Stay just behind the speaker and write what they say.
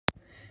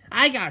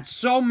I got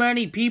so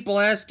many people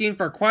asking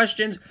for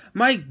questions,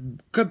 my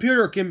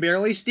computer can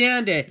barely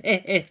stand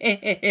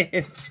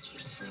it.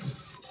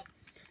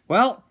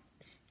 Well,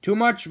 too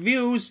much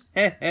views.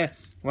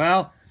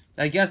 Well,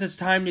 I guess it's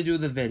time to do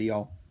the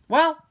video.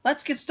 Well,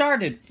 let's get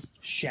started,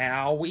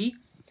 shall we?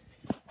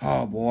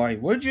 Oh boy,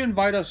 what did you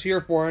invite us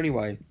here for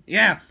anyway?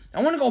 Yeah,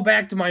 I want to go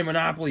back to my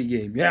Monopoly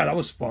game. Yeah, that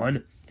was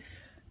fun.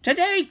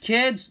 Today,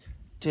 kids,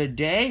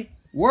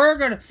 we're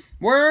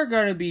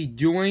gonna be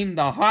doing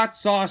the hot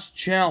sauce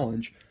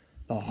challenge.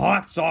 The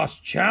hot sauce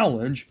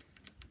challenge?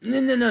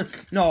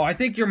 No, I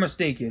think you're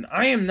mistaken.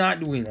 I am not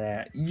doing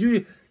that.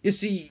 You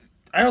see,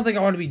 I don't think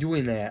I want to be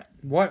doing that.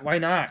 What? Why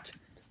not?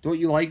 Don't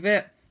you like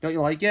that? Don't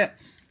you like it?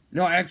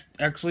 No,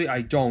 actually,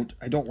 I don't.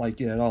 I don't like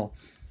it at all.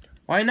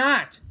 Why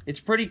not? It's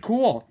pretty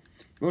cool.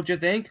 Don't you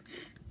think?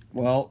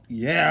 Well,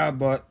 yeah,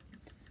 but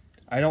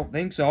I don't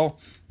think so.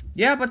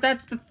 Yeah, but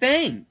that's the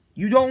thing.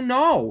 You don't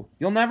know.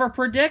 You'll never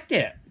predict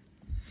it.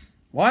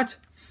 What?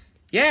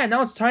 Yeah,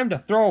 now it's time to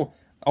throw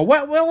a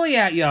wet willy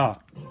at ya.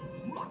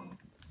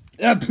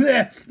 Get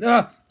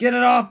it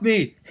off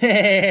me.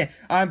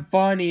 I'm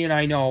funny and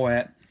I know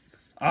it.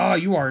 Oh,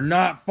 you are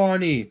not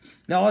funny.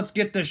 Now let's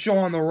get this show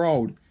on the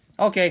road.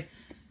 Okay,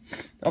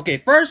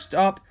 first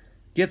up,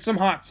 get some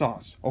hot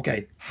sauce.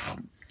 Okay,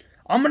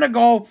 I'm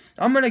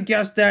gonna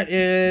guess that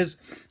is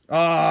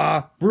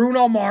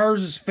Bruno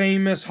Mars'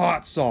 famous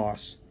hot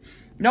sauce.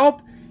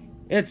 Nope,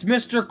 it's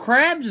Mr.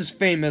 Krabs'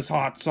 famous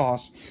hot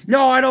sauce.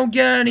 No, I don't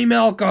get any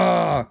milk.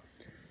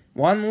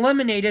 One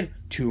eliminated,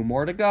 2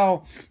 more to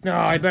go. No,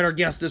 I better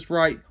guess this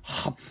right.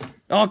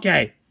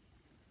 Okay.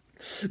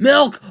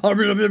 Milk!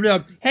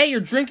 Hey, you're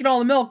drinking all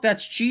the milk.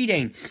 That's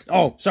cheating.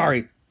 Oh,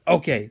 sorry.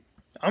 Okay.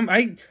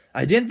 I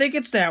didn't think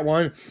it's that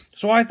one,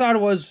 so I thought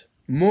it was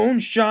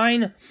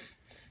moonshine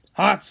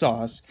hot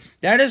sauce.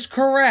 That is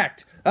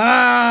correct.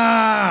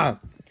 Ah!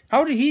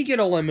 How did he get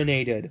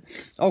eliminated?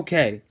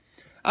 Okay.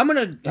 I'm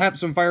going to have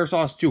some fire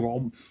sauce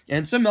too.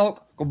 And some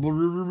milk.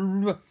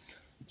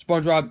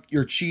 SpongeBob,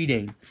 you're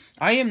cheating.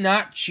 I am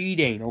not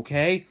cheating,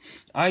 okay?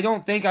 I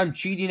don't think I'm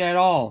cheating at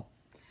all.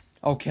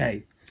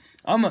 Okay.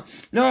 No,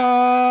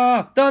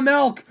 the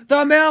milk!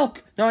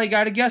 No, you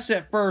gotta guess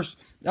it first.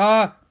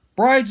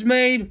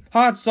 Bridesmaid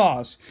hot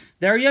sauce.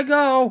 There you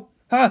go.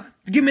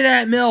 Give me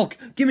that milk.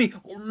 Give me.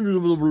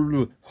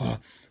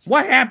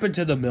 What happened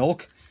to the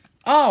milk?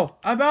 Oh,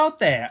 about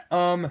that.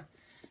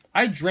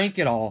 I drank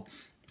it all.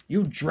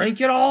 You drank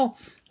it all?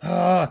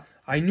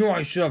 I knew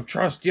I should have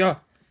trusted you.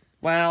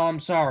 Well, I'm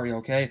sorry,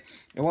 okay?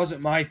 It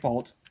wasn't my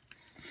fault.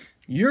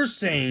 You're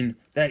saying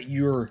that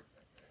you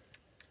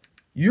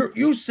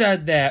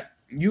said that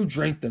you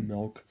drank the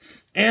milk,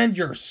 and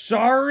you're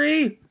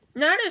sorry?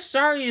 Not as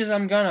sorry as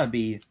I'm gonna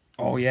be.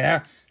 Oh,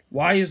 yeah?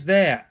 Why is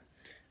that?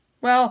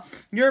 Well,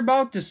 you're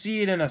about to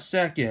see it in a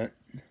second.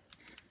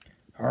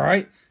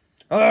 Alright?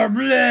 I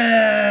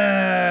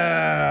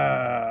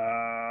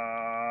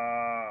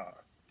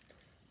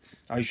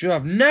should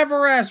have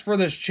never asked for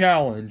this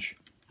challenge.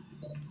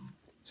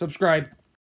 Subscribe.